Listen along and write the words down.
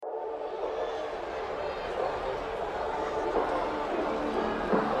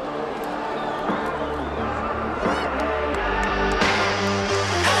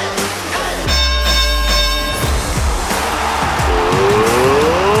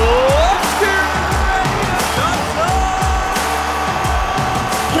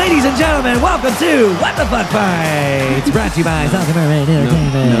gentlemen, welcome to What the Fuck Fights, brought to you by Salty Mermaid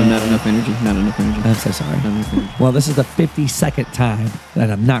Entertainment. No, not enough energy. Not enough energy. I'm so sorry. Not enough energy. Well, this is the 52nd time that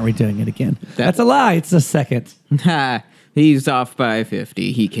I'm not redoing it again. That's a lie. It's the second. Ha! He's off by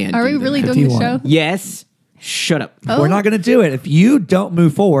 50. He can't. Are do we the really math. doing the 51. show? Yes. Shut up. Oh. We're not going to do it. If you don't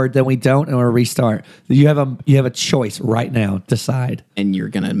move forward, then we don't, and we'll restart. You have a choice right now. Decide. And you're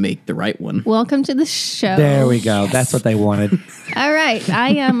gonna make the right one. Welcome to the show. There we go. That's what they wanted. All right. I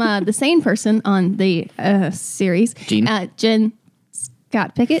am the sane person on the series. Jean. Jen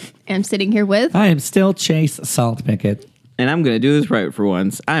Scott Pickett. I'm sitting here with. I am still Chase Salt Pickett. And I'm gonna do this right for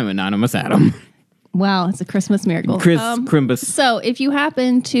once. I'm Anonymous Adam. Wow, it's a Christmas miracle. Chris Crimbus. So if you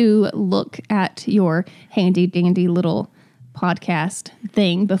happen to look at your handy dandy little podcast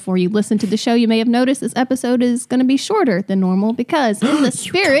thing before you listen to the show, you may have noticed this episode is going to be shorter than normal because in the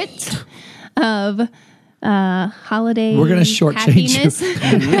spirit of holiday We're gonna shortchange you.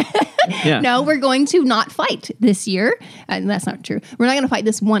 happiness. Yeah. No, we're going to not fight this year. And that's not true. We're not going to fight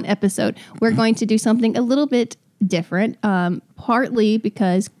this one episode. We're going to do something a little bit different, partly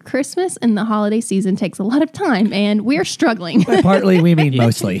because Christmas and the holiday season takes a lot of time and we're struggling. Partly, we mean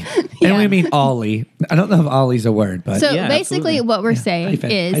mostly. Yeah. And we mean Ollie. I don't know if Ollie's a word, but So Yeah, basically absolutely. what we're saying hyphen,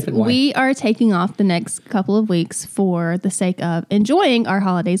 is hyphen Y. we are taking off the next couple of weeks for the sake of enjoying our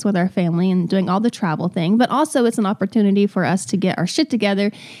holidays with our family and doing all the travel thing, but also it's an opportunity for us to get our shit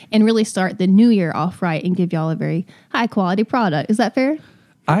together and really start the new year off right and give y'all a very high quality product. Is that fair?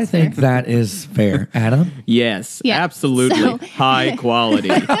 I think that is fair. Adam? Yes. Yeah. Absolutely. So- High quality.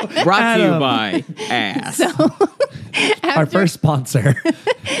 Brought to you Adam. by ass. Our first sponsor.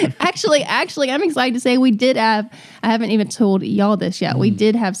 Actually, I'm excited to say we did have, I haven't even told y'all this yet. We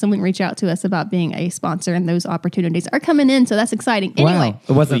did have someone reach out to us about being a sponsor and those opportunities are coming in. So that's exciting. Anyway, Wow.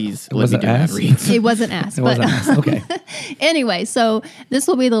 It wasn't, Please it let me wasn't do ass? that read. it wasn't asked. It but wasn't ass. Okay. anyway, so this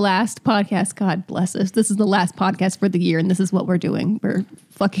will be the last podcast. God bless us. This is the last podcast for the year, and this is what we're doing. We're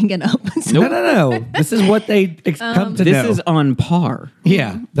fucking it up. So- No. This is what they come to know. This is on par.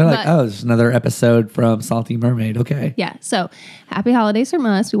 Yeah. They're like, But- oh, this is another episode from Salty Mermaid. Okay. Yeah. So happy holidays from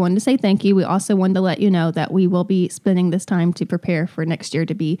us. We wanted to say thank you. We also wanted to let you know that we will be spending this time to prepare for next year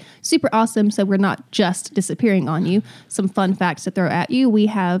to be super awesome. So we're not just disappearing on you. Some fun facts to throw at you. We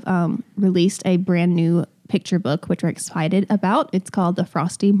have released a brand new picture book, which we're excited about. It's called The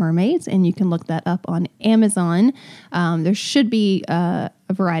Frosty Mermaids, and you can look that up on Amazon. There should be a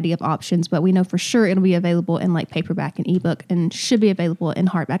variety of options, but we know for sure it'll be available in like paperback and ebook, and should be available in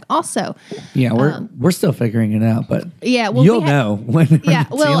hardback also. Yeah, we're still figuring it out, but Yeah, well, you'll we know when. Yeah,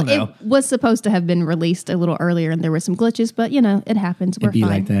 well, you'll know. it was supposed to have been released a little earlier, and there were some glitches, but you know, it happens. We're be fine.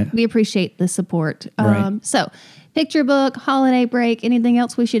 like that. We appreciate the support. Right. So, picture book, holiday break. Anything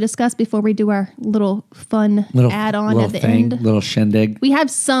else we should discuss before we do our little fun add-on little at the thing, end? little shindig. We have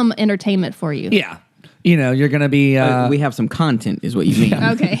some entertainment for you. Yeah, you know, you're gonna be. We have some content, is what you mean.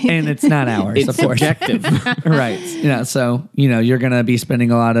 Okay. and it's not ours, It's of course. subjective. Right. Yeah. So, you know, you're going to be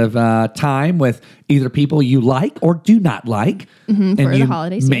spending a lot of time with either people you like or do not like. And for the you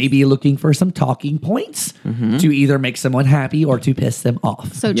holidays, may yes. be looking for some talking points to either make someone happy or to piss them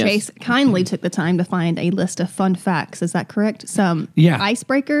off. So Yes. Chase kindly took the time to find a list of fun facts. Is that correct? Some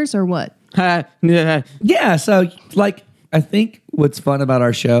icebreakers or what? Ha, yeah. Yeah. So, like, I think what's fun about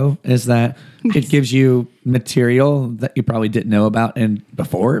our show is that it gives you material that you probably didn't know about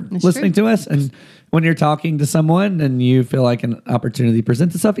before listening to us. And when you're talking to someone and you feel like an opportunity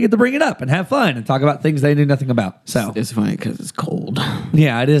presents itself, you get to bring it up and have fun and talk about things they knew nothing about. So, It's funny because it's cold.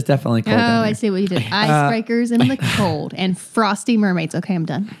 yeah, it is definitely cold. Oh, down I there. see what you did. Icebreakers in the cold and frosty mermaids. Okay, I'm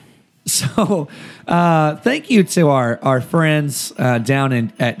done. So, thank you to our friends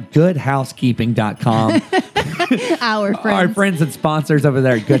down at goodhousekeeping.com. Our friends. Our friends and sponsors over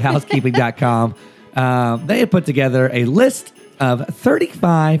there at goodhousekeeping.com. They have put together a list of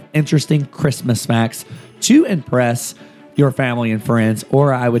 35 interesting Christmas facts to impress your family and friends,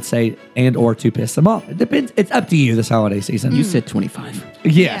 or I would say, or to piss them off. It depends. It's up to you this holiday season. You said 25.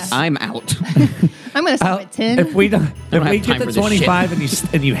 Yes. I'm out. I'm going to stop at 10. If we don't, if have we time get for to this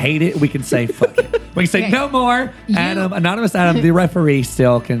 25 and you hate it, we can say fuck it. We can say Okay. no more. Adam, anonymous Adam, the referee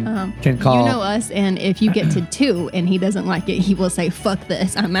still can call. You know us, and if you get to 2 and he doesn't like it, he will say, fuck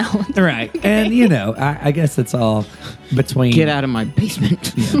this, I'm out. Right. And, you know, I guess it's all between. Get out of my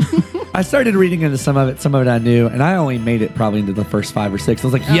basement. I started reading into some of it I knew, and I only made it probably into the first 5 or 6. I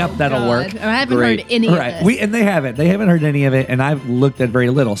was like, yep, Oh, that'll God. work. I haven't Great. heard any Right. of this. And they haven't heard any of it, and I've looked at very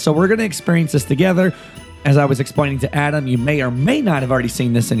little. So we're going to experience this together. As I was explaining to Adam, you may or may not have already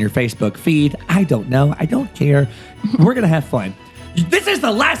seen this in your Facebook feed. I don't know. I don't care. We're going to have fun. This is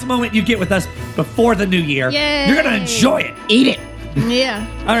the last moment you get with us before the new year. Yay. You're going to enjoy it. Eat it. Yeah.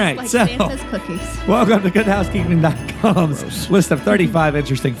 All right, Like so Santa's cookies. welcome to GoodHousekeeping.com's list of 35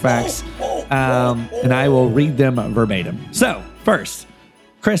 interesting facts, and I will read them verbatim. So, first,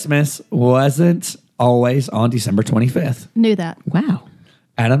 Christmas wasn't always on December 25th. Knew that. Wow.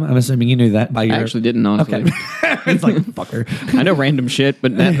 Adam, I'm assuming you knew that by your... I actually didn't, honestly. Okay. It's like, fucker. I know random shit,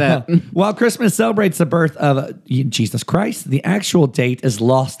 but not that. While Christmas celebrates the birth of Jesus Christ, the actual date is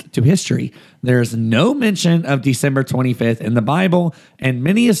lost to history. There's no mention of December 25th in the Bible, and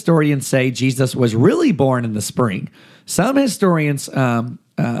many historians say Jesus was really born in the spring. Some historians put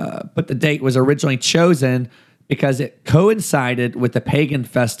the date was originally chosen because it coincided with the pagan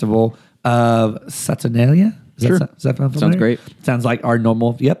festival of Saturnalia. Sure. Does that sound familiar? Sounds great. Sounds like our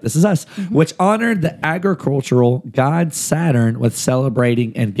normal, yep, this is us, which honored the agricultural god Saturn with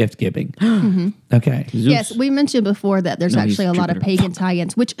celebrating and gift giving. Okay. Yes, we mentioned before that there's No, he's actually a lot of Jupiter. pagan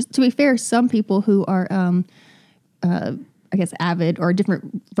tie-ins, which, to be fair, some people who are, I guess, avid or a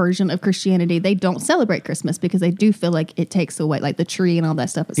different version of Christianity, they don't celebrate Christmas because they do feel like it takes away, like the tree and all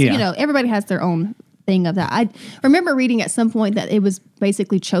that stuff. So, Yeah. you know, everybody has their own thing of that. I remember reading at some point that it was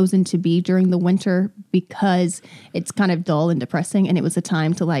basically chosen to be during the winter because it's kind of dull and depressing, and it was a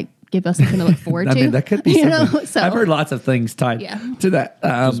time to like give us something to look forward I to. mean, that could be you something. know? So I've heard lots of things tied Yeah. to that.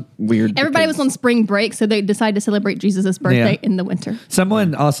 Weird. everybody was on spring break, so they decided to celebrate Jesus' birthday in the winter.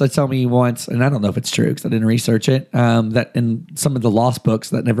 Someone also told me once, and I don't know if it's true because I didn't research it, that in some of the lost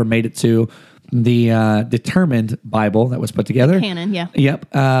books that never made it to the determined Bible that was put together. Canon, yeah. Yep.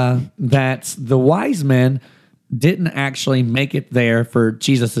 That the wise men didn't actually make it there for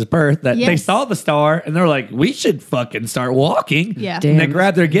Jesus' birth, that they Yes. saw the star and they're like, we should fucking start walking. Yeah. And they Damn.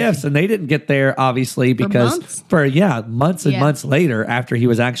 grabbed their gifts and they didn't get there, obviously, because months? months and Yeah. months later after he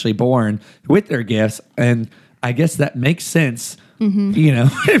was actually born with their gifts. And I guess that makes sense, you know,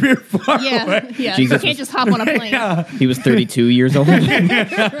 if you're far Yeah, away. yeah. Jesus You can't just hop on a plane. Yeah. He was 32 years old.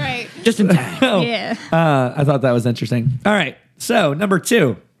 Right. Just in time. Yeah. I thought that was interesting. All right. So, number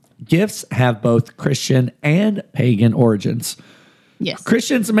 2, gifts have both Christian and pagan origins. Yes.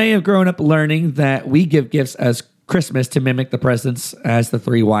 Christians may have grown up learning that we give gifts as Christmas to mimic the presents as the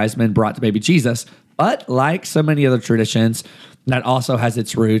 3 wise men brought to baby Jesus. But like so many other traditions, that also has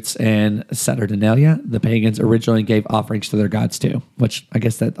its roots in Saturnalia. The pagans originally gave offerings to their gods too, which I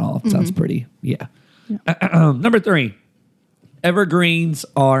guess that all sounds pretty, yeah. Number 3, evergreens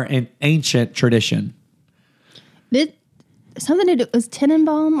are an ancient tradition. Did something to do was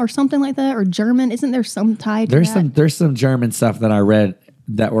Tenenbaum or something like that, or German? Isn't there some tie to that? There's some German stuff that I read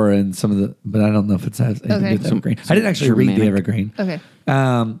that were in some of the, but I don't know if it has anything to do with Okay. evergreen. I didn't actually read the Germanic. evergreen.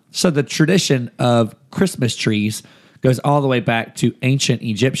 Okay. So the tradition of Christmas trees goes all the way back to ancient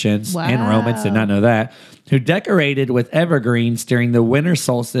Egyptians and Wow. Romans, did not know that, who decorated with evergreens during the winter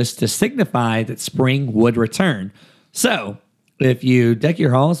solstice to signify that spring would return. So if you deck your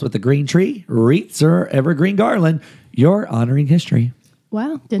halls with a green tree, wreaths, or evergreen garland, you're honoring history.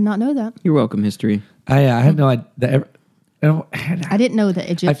 Wow, did not know that. You're welcome, history. I had no idea. I didn't know that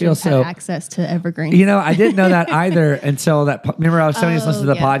Egyptians so- had access to evergreen. You know, I didn't know that either until that. Remember, I was telling you listening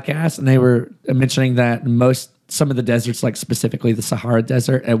to the yeah. podcast, and they were mentioning that some of the deserts, like specifically the Sahara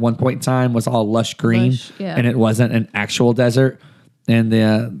Desert, at one point in time was all lush green, Lush, yeah. and it wasn't an actual desert. And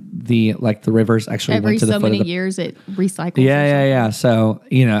the rivers actually Every went to the so foot many of the. years, it recycles. Yeah. So,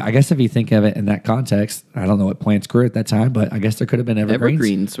 you know, I guess if you think of it in that context, I don't know what plants grew at that time, but I guess there could have been evergreens.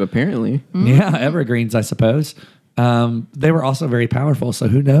 Evergreens, apparently. Yeah, evergreens, I suppose. They were also very powerful, so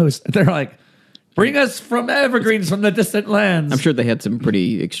who knows? They're like, bring us from evergreens from the distant lands. I'm sure they had some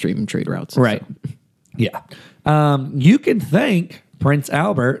pretty extreme trade routes. Right. so. Yeah. You can thank Prince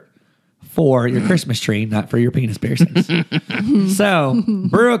Albert for your Christmas tree, not for your penis piercings. So,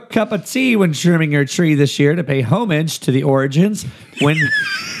 brew a cup of tea when trimming your tree this year to pay homage to the origins. When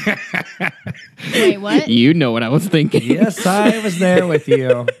Wait, what? You know what I was thinking. yes, I was there with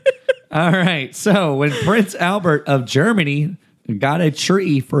you. All right. So, when Prince Albert of Germany got a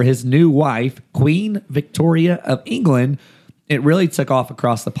tree for his new wife, Queen Victoria of England, it really took off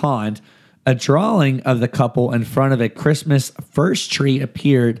across the pond. A drawing of the couple in front of a Christmas first tree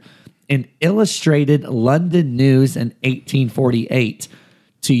appeared in Illustrated London News in 1848.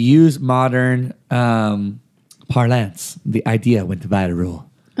 To use modern parlance, the idea went viral.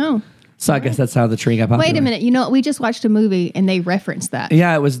 Oh, So I guess that's how the tree got popular. wait a minute. You know, we just watched a movie and they referenced that.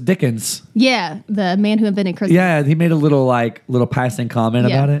 Yeah, it was Dickens. Yeah, the man who invented Christmas. Yeah, he made a little passing comment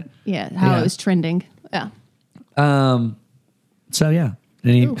Yeah. about it. Yeah, how Yeah. it was trending. Yeah. So yeah,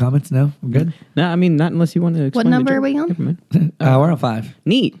 any comments? No, we're good. No, I mean, not unless you want to explain. What the number joke. are we on? Never mind. We're on 5.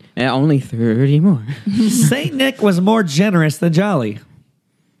 Neat. Only 30 more. Saint Nick was more generous than jolly.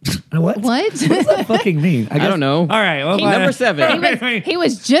 What? What? What does that fucking mean? I don't know. All right. Well, Number 7. He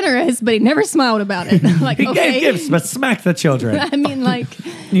was generous, but he never smiled about it. Like, He okay. gave gifts, but smacked the children. I mean, like,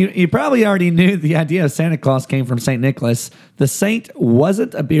 You probably already knew the idea of Santa Claus came from St. Nicholas. The saint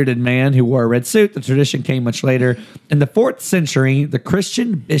wasn't a bearded man who wore a red suit. The tradition came much later. In the 4th century, the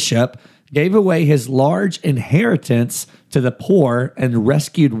Christian bishop gave away his large inheritance to the poor and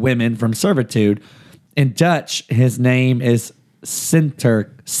rescued women from servitude. In Dutch, his name is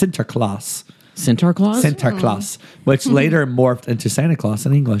Sinterklaas. Sinterklaas? Sinterklaas, which later morphed into Santa Claus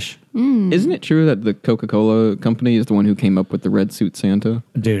in English. Isn't it true that the Coca-Cola company is the one who came up with the red suit Santa?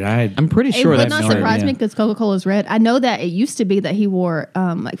 Dude, I'm pretty it sure would that's not no surprise idea. me because Coca-Cola's red. I know that it used to be that he wore,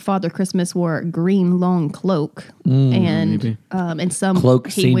 like Father Christmas wore a green long cloak, and some Cloak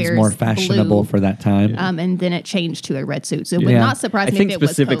he seems wears more fashionable blue, for that time. and then it changed to a red suit. So it would Yeah. not surprise I me think if it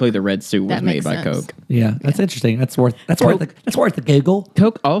was specifically Coke. the red suit was That made makes by sense. Coke. Yeah, that's interesting. That's worth the Google.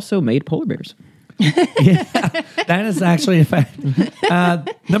 Coke also made polar bears. That is actually a fact.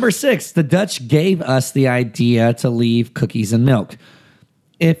 Number 6, the Dutch gave us the idea to leave cookies and milk.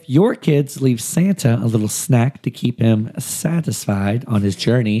 If your kids leave Santa a little snack to keep him satisfied on his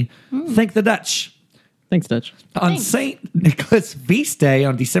journey, thank the Dutch. Thanks, Dutch. On Thanks. St. Nicholas Feast Day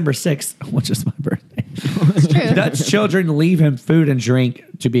on December 6th, which is my birthday, It's true. Dutch children leave him food and drink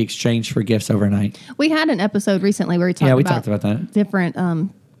to be exchanged for gifts overnight. We had an episode recently where we talked, Yeah, we about, talked about that. different.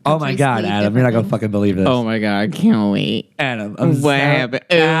 Oh my countries God, leave Adam, you're not different going to things. fucking believe this. Oh my God, I can't wait. Adam, I'm What so- happened?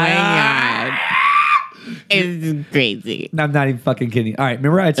 Oh my God. It's crazy. I'm not even fucking kidding. All right,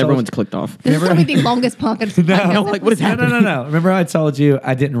 remember I told Everyone's clicked off. This is gonna be the longest podcast. No, like, what is happening? No. Remember I told you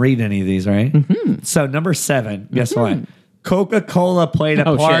I didn't read any of these, right? So number 7, guess what? Coca-Cola played a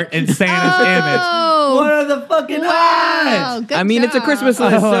Oh, part shit. in Santa's image. What are the fucking Wow, odds? good I mean, it's a job. Christmas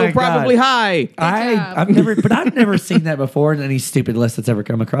list, Oh my so probably God. high. job. I've never seen that before in any stupid list that's ever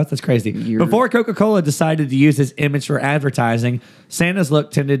come across. That's crazy. Before Coca-Cola decided to use his image for advertising, Santa's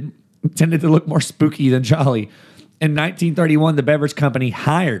look tended to look more spooky than jolly. In 1931, the beverage company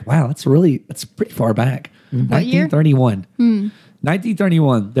hired. Wow, that's pretty far back. What year? 1931.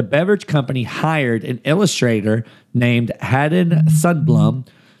 1931, the beverage company hired an illustrator named Haddon Sundblom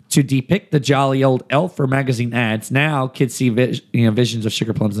to depict the jolly old elf for magazine ads. Now kids see visions of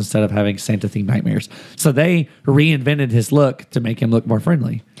sugar plums instead of having Santa-themed nightmares. So they reinvented his look to make him look more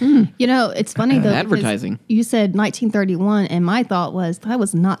friendly. You know, it's funny though. because Advertising. You said 1931, and my thought was that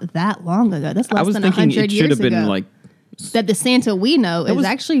was not that long ago. That's I less was than thinking 100 it years should have been ago. like that the Santa we know is was-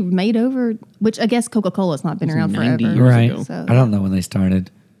 actually made over. Which I guess Coca-Cola's not been around 90 forever. years Right. ago. So, I don't know when they started.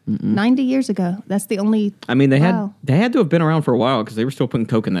 90 years ago. That's the only. I mean, they Wow. had to have been around for a while because they were still putting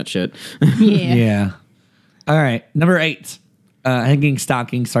Coke in that shit. Yeah. Yeah. All right. Number 8. Hanging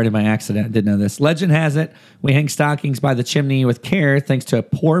stockings started by accident. I didn't know this. Legend has it we hang stockings by the chimney with care thanks to a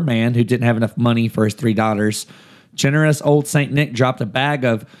poor man who didn't have enough money for his 3 daughters. Generous old St. Nick dropped a bag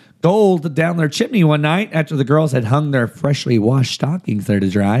of gold down their chimney one night after the girls had hung their freshly washed stockings there to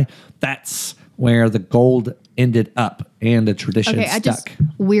dry. That's where the gold ended up and the tradition Okay, I stuck. just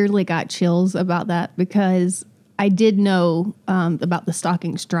weirdly got chills about that because I did know about the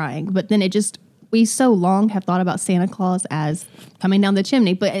stockings drying, but then it just, we so long have thought about Santa Claus as coming down the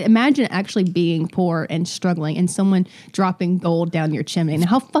chimney. But imagine actually being poor and struggling and someone dropping gold down your chimney. And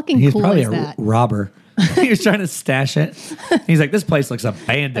how fucking He's cool probably is a that? robber. He was trying to stash it. He's like, this place looks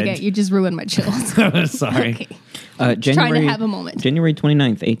abandoned. Okay, you just ruined my chills. Sorry. Okay. January, have a moment. January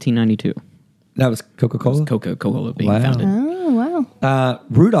 29th, 1892. That was Coca-Cola? Coca-Cola being Wow. founded. Oh, wow.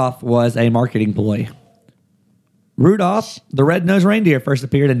 Rudolph was a marketing ploy. Rudolph, the red-nosed reindeer, first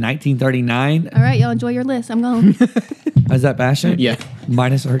appeared in 1939. All right, y'all enjoy your list. I'm going. Is that Bastion? Yeah.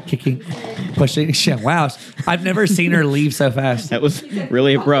 Minus her kicking, pushing. Shit, wow. I've never seen her leave so fast. That was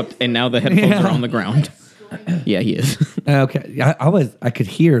really abrupt, and now the headphones are on the ground. Yeah, he is. Okay. I could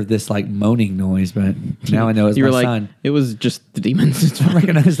hear this like moaning noise, but now I know it's You my were like, son. it was just the demons. It's I fine.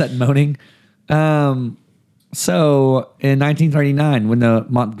 recognize that moaning. So in 1939, when the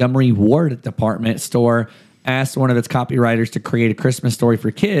Montgomery Ward Department store asked one of its copywriters to create a Christmas story for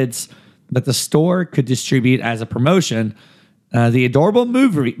kids that the store could distribute as a promotion, the adorable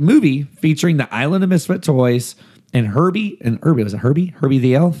movie featuring the Island of Misfit Toys and Herbie was it Herbie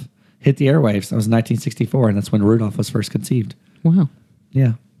the Elf hit the airwaves. That was 1964, and that's when Rudolph was first conceived. Wow.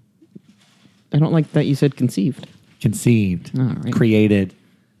 Yeah, I don't like that you said conceived. conceived, All right. created.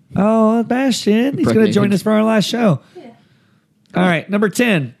 Oh, Bastion, he's going to join Impregnated. us for our last show. All right, number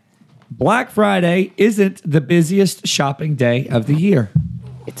 10. Black Friday isn't the busiest shopping day of the year.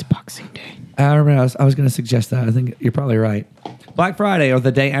 It's Boxing Day. I remember I was going to suggest that. I think you're probably right. Black Friday, or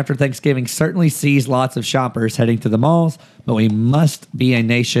the day after Thanksgiving, certainly sees lots of shoppers heading to the malls, but we must be a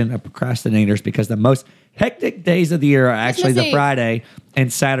nation of procrastinators because the most hectic days of the year are actually Christmas the Eve. Friday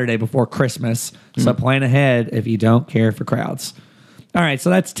and Saturday before Christmas. So plan ahead if you don't care for crowds. All right, so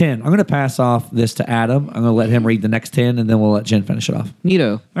that's 10. I'm going to pass off this to Adam. I'm going to let him read the next 10, and then we'll let Jen finish it off.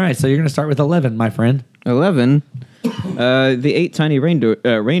 Neato. All right, so you're going to start with 11, my friend. 11. The 8 tiny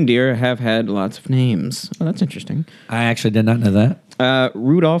reindeer have had lots of names. Oh, that's interesting. I actually did not know that.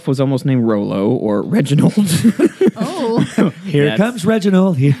 Rudolph was almost named Rollo or Reginald. Oh, Here That's- comes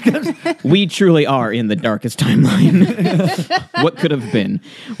Reginald. Here comes. We truly are in the darkest timeline. What could have been?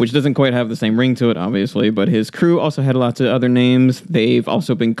 Which doesn't quite have the same ring to it, obviously, but his crew also had lots of other names. They've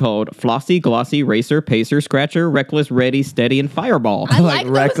also been called Flossy, Glossy, Racer, Pacer, Scratcher, Reckless, Ready, Steady, and Fireball. I like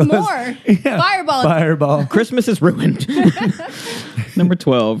those reckless. more. Yeah. Fireball. Fireball. Christmas is ruined. Number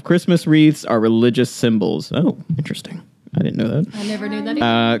 12. Christmas wreaths are religious symbols. Oh, interesting. I didn't know that. I never knew that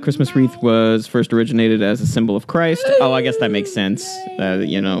either. Christmas wreath was first originated as a symbol of Christ. Oh, I guess that makes sense.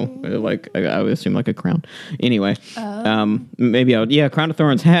 Like I would assume like a crown. Anyway, maybe crown of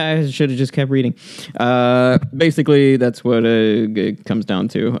thorns. I should have just kept reading. Basically, that's what it comes down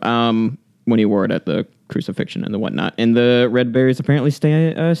to. When he wore it at the crucifixion and the whatnot, and the red berries apparently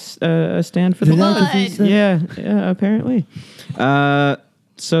stand for the Blood. Yeah, apparently.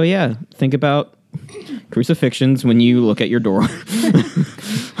 So yeah, think about crucifixions when you look at your door.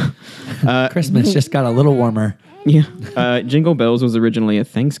 Christmas just got a little warmer. Yeah. Jingle Bells was originally a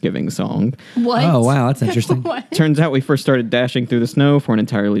Thanksgiving song. What? Oh, wow. That's interesting. What? Turns out we first started dashing through the snow for an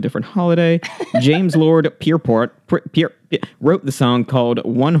entirely different holiday. James Lord Pierpont wrote the song called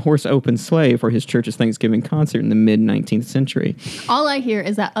One Horse Open Sleigh for his church's Thanksgiving concert in the mid-19th century. All I hear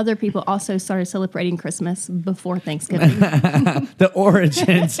is that other people also started celebrating Christmas before Thanksgiving. The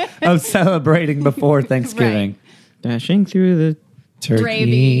origins of celebrating before Thanksgiving. Dashing through the... Turkey.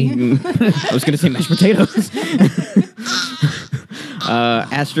 Gravy. I was going to say mashed potatoes.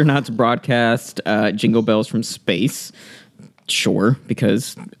 Astronauts broadcast Jingle Bells from space. Sure,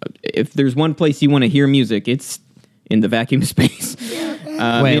 because if there's one place you want to hear music, it's in the vacuum space.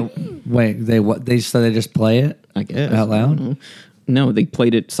 Wait. They just play it? I guess. Out loud? No, they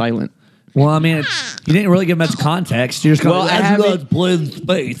played it silent. Well, I mean, you didn't really give much context. You just Well, I haven't- playing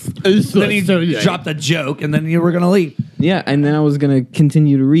space. Then you dropped a joke, and then you were going to leave. Yeah, and then I was going to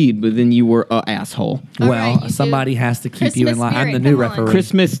continue to read, but then you were an asshole. All Well, right, you somebody do. has to keep you in Christmas line. I'm spirit, the new come on. referee.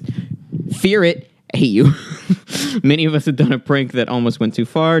 Christmas, fear it. I hate you. Many of us had done a prank that almost went too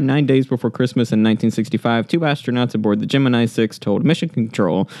far. 9 days before Christmas in 1965, 2 astronauts aboard the Gemini 6 told Mission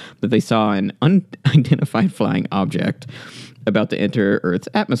Control that they saw an unidentified flying object about to enter Earth's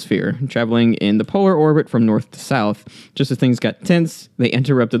atmosphere, traveling in the polar orbit from north to south. Just as things got tense, they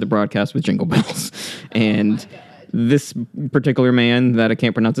interrupted the broadcast with Jingle Bells. And this particular man, that I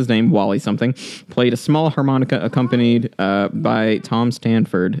can't pronounce his name, Wally something, played a small harmonica accompanied by Tom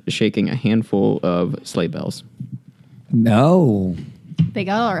Stanford shaking a handful of sleigh bells. No. They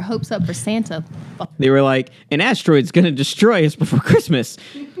got all our hopes up for Santa. They were like, an asteroid's going to destroy us before Christmas.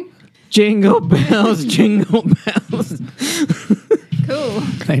 Jingle bells, jingle bells. Cool.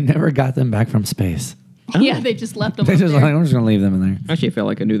 They never got them back from space. Yeah, they just left them They up just there. like, I'm just going to leave them in there. Actually, I felt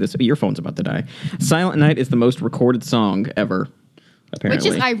like I knew this. Your phone's about to die. Silent Night is the most recorded song ever, apparently.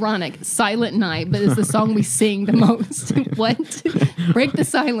 Which is ironic. Silent Night, but it's the song we sing the most. What? Break the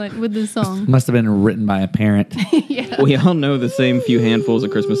silent with the song. Must have been written by a parent. We all know the same few handfuls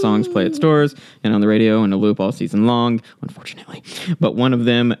of Christmas songs play at stores and on the radio in a loop all season long, unfortunately. But one of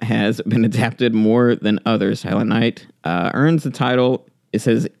them has been adapted more than others. Silent Night earns the title. It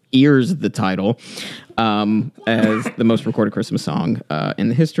says ears the title as the most recorded Christmas song in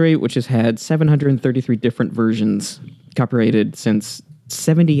the history, which has had 733 different versions copyrighted since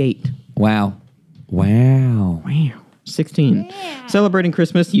 78. Wow. 16. Celebrating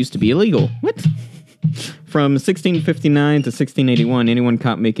Christmas used to be illegal. What? From 1659 to 1681, anyone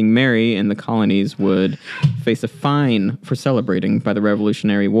caught making merry in the colonies would face a fine for celebrating. By the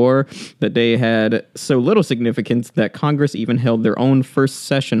Revolutionary War, the day had so little significance that Congress even held their own first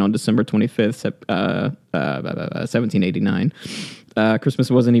session on December 25th, 1789. Christmas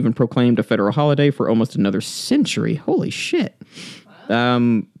wasn't even proclaimed a federal holiday for almost another century. Holy shit.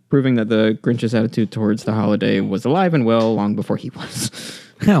 Proving that the Grinch's attitude towards the holiday was alive and well long before he was.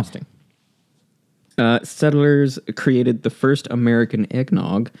 How? Interesting. Settlers created the first American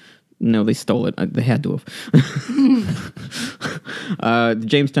eggnog. No, they stole it. They had to have. The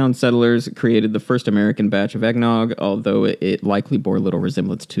Jamestown settlers created the first American batch of eggnog, although it likely bore little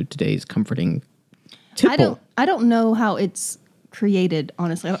resemblance to today's comforting tipple. I don't know how it's created,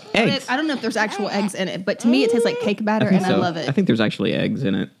 honestly. Eggs. I don't know if there's actual eggs in it, but to me it tastes like cake batter and I love it. I think there's actually eggs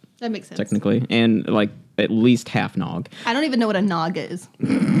in it, That makes sense. technically. And like at least half nog. I don't even know what a nog is.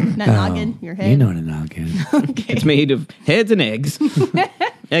 Not noggin, your head. You know what a noggin. Okay. It's made of heads and eggs.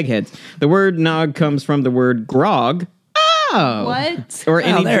 Eggheads. The word nog comes from the word grog. Oh. What? Or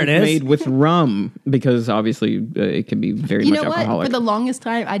any there drink it is. made with rum, because obviously it can be very You much know what? alcoholic. For the longest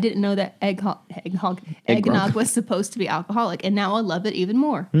time, I didn't know that eggnog was supposed to be alcoholic, and now I love it even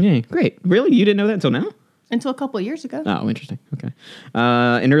more. Yeah, great. Really? You didn't know that until now? Until a couple of years ago. Oh, interesting. Okay.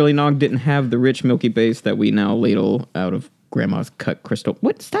 An early nog didn't have the rich milky base that we now ladle out of Grandma's cut crystal.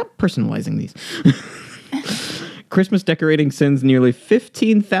 What? Stop personalizing these. Christmas decorating sends nearly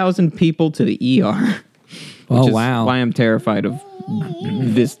 15,000 people to the ER. Oh, Which is wow. why I'm terrified of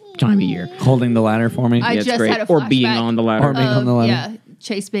this time of year. Holding the ladder for me. I It's just great. had a Or being flashback on the ladder. Or being on the ladder. Yeah,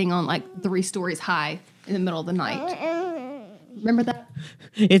 Chase being on like 3 stories high in the middle of the night. Remember that?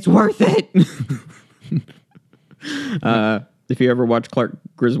 It's worth it. If you ever watch Clark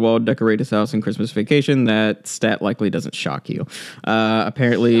Griswold decorate his house in Christmas Vacation, that stat likely doesn't shock you.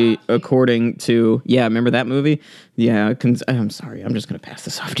 Apparently, according to... Yeah, remember that movie? Yeah, I'm sorry. I'm just going to pass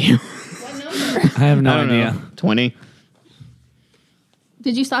this off to you. What number? I have no I don't idea. know. 20?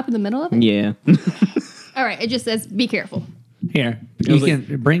 Did you stop in the middle of it? Yeah. All right, it just says be careful. Here, you was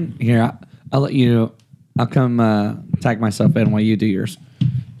can bring here. I'll let you. I'll come tag myself in while you do yours.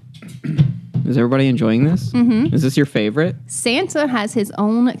 Is everybody enjoying this? Mm-hmm. Is this your favorite? Santa has his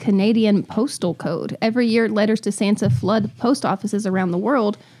own Canadian postal code. Every year, letters to Santa flood post offices around the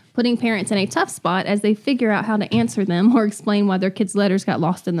world, putting parents in a tough spot as they figure out how to answer them or explain why their kids' letters got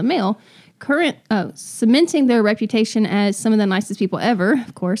lost in the mail. Cementing their reputation as some of the nicest people ever,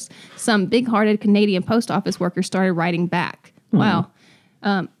 of course, some big-hearted Canadian post office workers started writing back. Wow.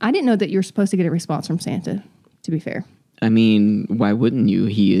 I didn't know that you're supposed to get a response from Santa, to be fair. I mean, why wouldn't you?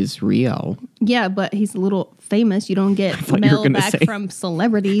 He is real. Yeah, but he's a little famous. You don't get thought you were mail gonna back say- from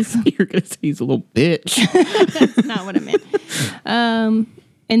celebrities. You're going to say he's a little bitch. That's not what I meant.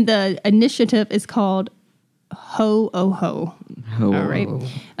 And the initiative is called Ho-Oh-Ho. Oh. All right.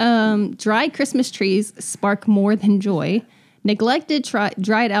 Dry Christmas trees spark more than joy. Neglected,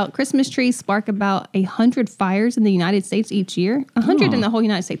 dried out Christmas trees spark about 100 fires in the United States each year. 100 in the whole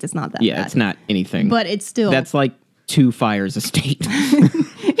United States is not that Yeah, bad. it's not anything. But it's still... That's like 2 fires a state.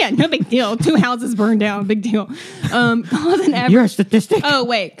 yeah, no big deal. 2 houses burned down, big deal. Cause an average... You're a statistic. Oh,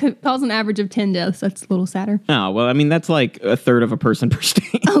 wait. Cause an average of 10 deaths. That's a little sadder. Oh, well, I mean, that's like a third of a person per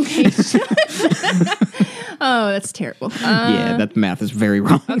state. Okay. Oh, that's terrible. Yeah, that math is very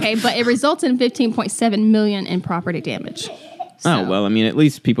wrong. Okay, but it results in 15.7 million in property damage. Oh, well, I mean, at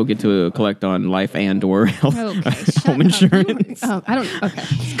least people get to collect on life and or health, Okay, shut home up. insurance. Oh, I don't. Okay.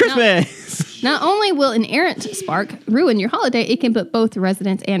 Christmas! Not only will an errant spark ruin your holiday, it can put both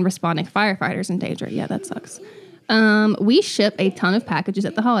residents and responding firefighters in danger. Yeah, that sucks. We ship a ton of packages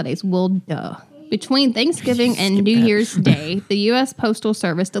at the holidays. Well, duh. Between Thanksgiving and New Year's Day, the U.S. Postal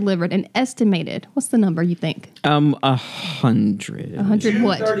Service delivered an estimated, what's the number you think? 100 100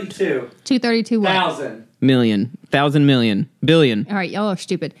 what? 232 what? million, 1,000 million, billion. All right, y'all are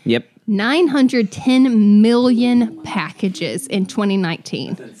stupid. Yep. 910 million packages in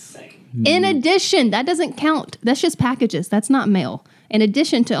 2019. In addition, that doesn't count. That's just packages. That's not mail. In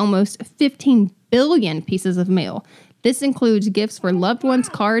addition to almost 15 billion pieces of mail. This includes gifts for loved ones,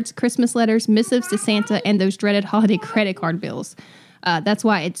 cards, Christmas letters, missives to Santa, and those dreaded holiday credit card bills. That's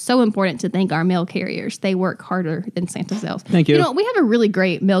why it's so important to thank our mail carriers. They work harder than Santa's elves. Thank you. You know, we have a really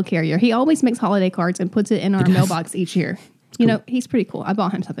great mail carrier. He always makes holiday cards and puts it in our mailbox each year. You know, he's pretty cool. I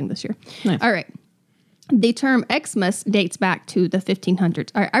bought him something this year. Nice. All right. The term Xmas dates back to the 1500s.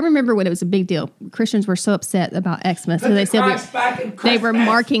 I remember when it was a big deal. Christians were so upset about Xmas. So they said they were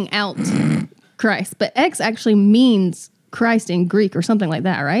marking out Christ. But X actually means Christ in Greek or something like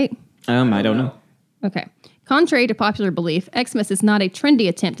that, right? I don't know. Okay. Contrary to popular belief, Xmas is not a trendy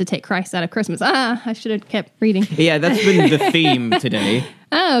attempt to take Christ out of Christmas. I should have kept reading. Yeah, that's been the theme today.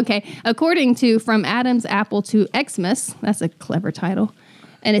 Oh, okay. According to From Adam's Apple to Xmas, that's a clever title,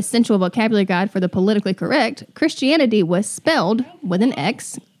 an essential vocabulary guide for the politically correct, Christianity was spelled with an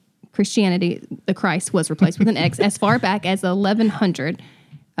X. Christianity, the Christ, was replaced with an X as far back as 1100.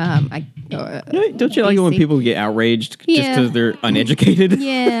 Don't you like it when BC. people get outraged just Yeah. because they're uneducated?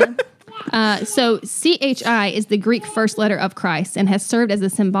 Yeah. So CHI is the Greek first letter of Christ and has served as a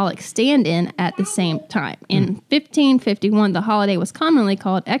symbolic stand-in at the same time. In 1551, the holiday was commonly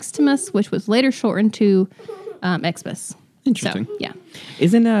called Xmas, which was later shortened to Xmas. Interesting. So, yeah.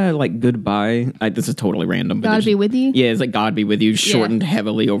 Isn't like goodbye? This is totally random. But God there's- be with you? Yeah, it's like God be with you, shortened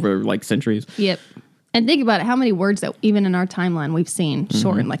heavily over like centuries. Yep. And think about it, how many words that even in our timeline we've seen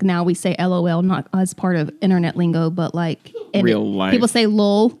shortened. Like now we say LOL, not as part of internet lingo, but like Real life. People say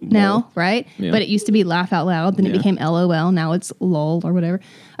LOL now, right? Yeah. But it used to be laugh out loud, then it became LOL. Now it's LOL or whatever.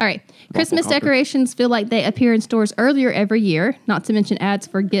 All right. Christmas decorations feel like they appear in stores earlier every year, not to mention ads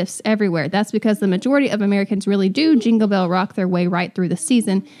for gifts everywhere. That's because the majority of Americans really do Jingle Bell rock their way right through the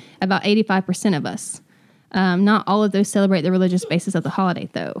season, about 85% of us. Not all of those celebrate the religious basis of the holiday,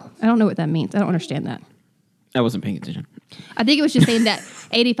 though. I don't know what that means. I don't understand that. I wasn't paying attention. I think it was just saying that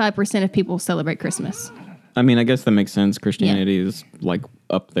 85% of people celebrate Christmas. I mean, I guess that makes sense. Christianity is like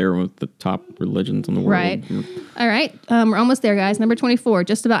up there with the top religions in the world. Right. All right. We're almost there, guys. Number 24.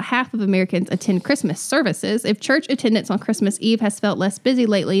 Just about half of Americans attend Christmas services. If church attendance on Christmas Eve has felt less busy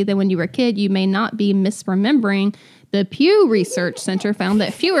lately than when you were a kid, you may not be misremembering. The Pew Research Center found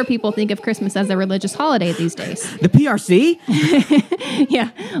that fewer people think of Christmas as a religious holiday these days. The PRC? Yeah.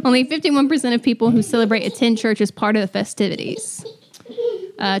 Only 51% of people who celebrate attend church as part of the festivities.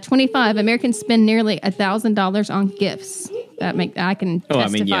 25. Americans spend nearly $1,000 on gifts. I can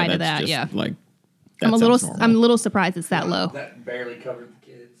testify to that. Yeah. Like, I'm a little surprised it's that low. That barely covered the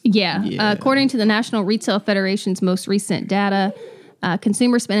kids. Yeah. According to the National Retail Federation's most recent data,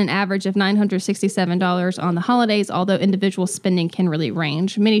 consumers spend an average of $967 on the holidays, although individual spending can really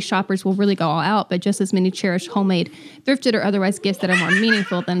range. Many shoppers will really go all out, but just as many cherish homemade, thrifted, or otherwise gifts that are more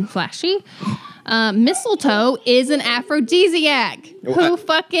meaningful than flashy. Mistletoe is an aphrodisiac. Who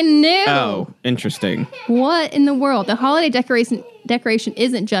fucking knew? Oh, interesting. What in the world? The holiday decoration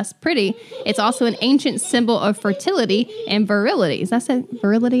isn't just pretty. It's also an ancient symbol of fertility and virility. Is that said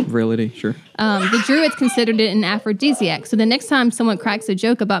virility? Virility, sure. The Druids considered it an aphrodisiac. So the next time someone cracks a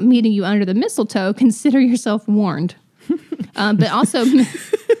joke about meeting you under the mistletoe, consider yourself warned. But also...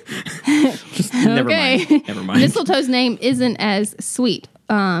 Never mind. Mistletoe's name isn't as sweet.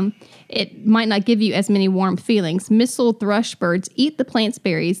 It might not give you as many warm feelings. Mistle thrush birds eat the plant's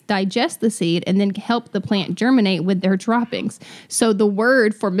berries, digest the seed, and then help the plant germinate with their droppings. So the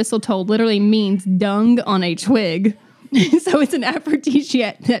word for mistletoe literally means dung on a twig. So it's an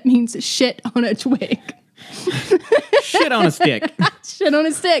aphrodisiac that means shit on a twig. Shit on a stick. Shit on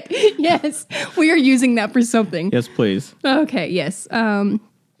a stick. Yes. We are using that for something. Yes, please. Okay, yes.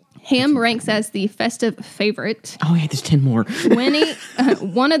 Ham ranks as the festive favorite. Oh, yeah, there's 10 more.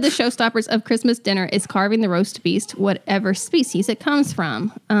 One of the showstoppers of Christmas dinner is carving the roast beast, whatever species it comes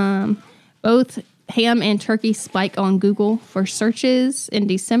from. Both ham and turkey spike on Google for searches in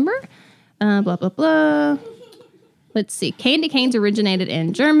December. Blah, blah, blah. Let's see. Candy canes originated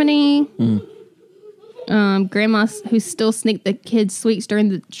in Germany. Grandmas who still sneak the kids sweets during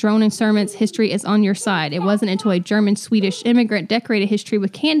the droning sermons, history is on your side. It wasn't until a German-Swedish immigrant decorated history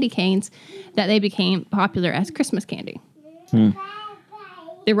with candy canes that they became popular as Christmas candy.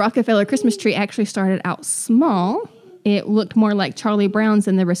 The Rockefeller Christmas tree actually started out small. It looked more like Charlie Brown's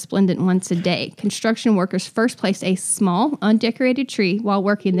than the resplendent one today. Construction workers first placed a small, undecorated tree while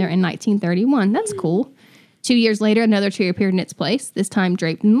working there in 1931. That's cool. 2 years later, another tree appeared in its place, this time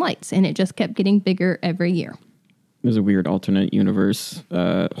draped in lights, and it just kept getting bigger every year. There's a weird alternate universe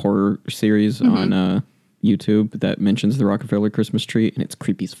horror series on YouTube that mentions the Rockefeller Christmas tree, and it's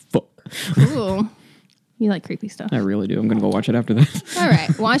creepy as fuck. Cool. You like creepy stuff. I really do. I'm going to go watch it after this. All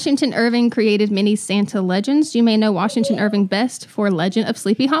right. Washington Irving created many Santa legends. You may know Washington Irving best for Legend of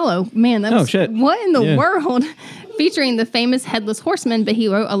Sleepy Hollow. Man, that was... shit. What in the world? Featuring the famous Headless Horseman, but he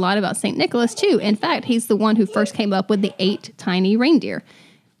wrote a lot about St. Nicholas, too. In fact, he's the one who first came up with the 8 tiny reindeer.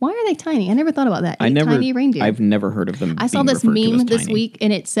 Why are they tiny? I never thought about that. Tiny reindeer. I've never heard of them. I saw this meme this week,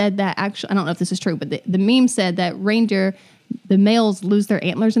 and it said that actually... I don't know if this is true, but the meme said that reindeer... The males lose their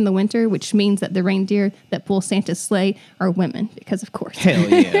antlers in the winter, which means that the reindeer that pull Santa's sleigh are women, because of course. Hell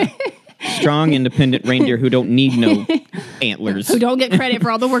yeah. Strong, independent reindeer who don't need no antlers. Who don't get credit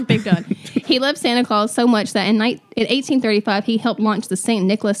for all the work they've done. He loved Santa Claus so much that in 1835, he helped launch the St.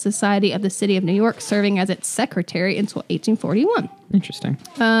 Nicholas Society of the City of New York, serving as its secretary until 1841. Interesting.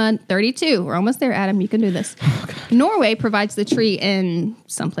 32. We're almost there, Adam. You can do this. Oh, Norway provides the tree in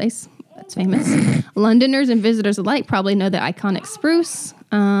someplace. That's famous. Londoners and visitors alike probably know the iconic spruce.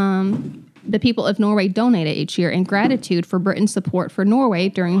 The people of Norway donate it each year in gratitude for Britain's support for Norway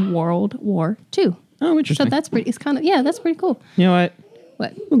during World War II. Oh, interesting. So that's pretty. It's kind of that's pretty cool. You know what?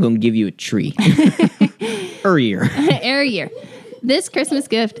 What? We're gonna give you a tree. Every year. Every year. This Christmas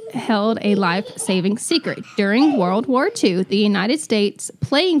gift held a life-saving secret. During World War II, the United States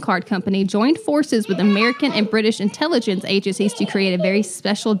Playing Card Company joined forces with American and British intelligence agencies to create a very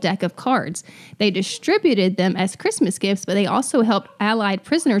special deck of cards. They distributed them as Christmas gifts, but they also helped Allied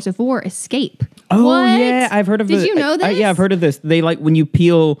prisoners of war escape. Oh, what? yeah. I've heard of this. Did you know this? Yeah, I've heard of this. They when you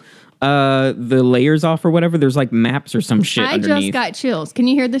peel the layers off or whatever, there's like maps or some shit I underneath. just got chills. Can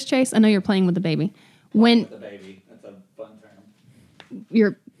you hear this, Chase? I know you're playing with the baby. When The baby. That's a fun term.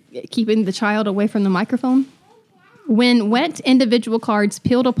 you're keeping the child away from the microphone. When wet individual cards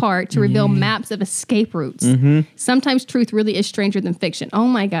peeled apart to reveal maps of escape routes. Sometimes truth really is stranger than fiction. Oh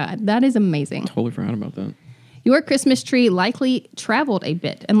my God, that is amazing. Totally forgot about that. Your Christmas tree likely traveled a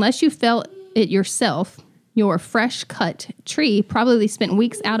bit. Unless you felt it yourself, your fresh cut tree probably spent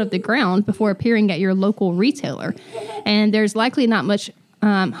weeks out of the ground before appearing at your local retailer. And there's likely not much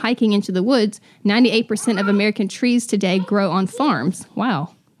hiking into the woods. 98% of American trees today grow on farms.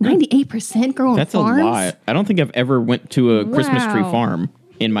 Wow. 98% grow on That's farms? a lot. I don't think I've ever went to a Christmas tree Wow. farm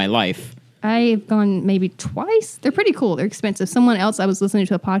in my life. I've gone maybe twice. They're pretty cool. They're expensive. Someone else, I was listening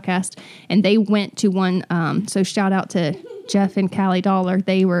to a podcast, and they went to one. So shout out to Jeff and Callie Dollar.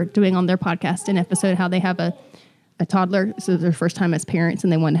 They were doing on their podcast an episode how they have a toddler. So their first time as parents,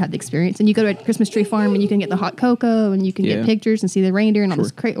 and they want to have the experience. And you go to a Christmas tree farm, and you can get the hot cocoa, and you can Yeah. get pictures and see the reindeer and all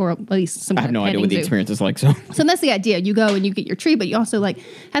this or at least some. I have no idea what the experience is like. So So that's the idea. You go and you get your tree, but you also like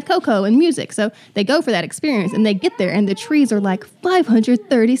have cocoa and music. So they go for that experience, and they get there, and the trees are like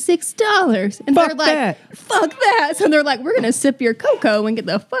 $536, and Fuck they're like, that. "Fuck that!" So they're like, "We're gonna sip your cocoa and get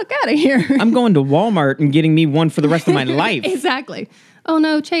the fuck out of here." I'm going to Walmart and getting me one for the rest of my life. Exactly. Oh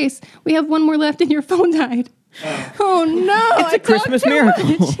no, Chase, we have one more left, and your phone died. Oh no! It's a Christmas miracle.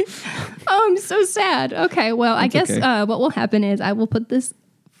 Oh, I'm so sad. Okay, well, I guess okay. what will happen is I will put this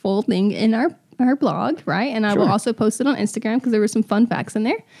full thing in our blog, right? And I will Sure. also post it on Instagram because there were some fun facts in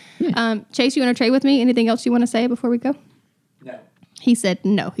there. Chase, you want to trade with me? Anything else you want to say before we go? No. He said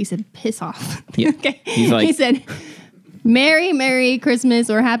no. He said piss off. Yeah. Okay. He's like- he said, Merry Christmas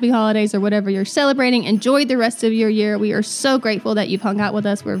or Happy Holidays or whatever you're celebrating. Enjoy the rest of your year. We are so grateful that you've hung out with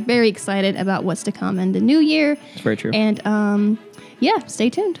us. We're very excited about what's to come in the new year. It's very true. And yeah,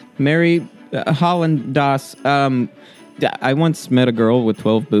 stay tuned. Mary Holland Das. I once met a girl with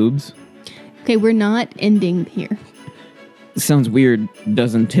 12 boobs. Okay, we're not ending here. Sounds weird,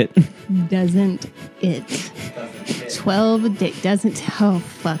 doesn't it? Doesn't it? 12 doesn't. Oh,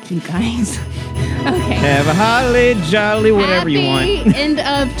 fuck you guys. Okay. Have a holly jolly whatever you want. Happy end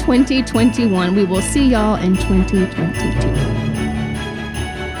of 2021. We will see y'all in 2022.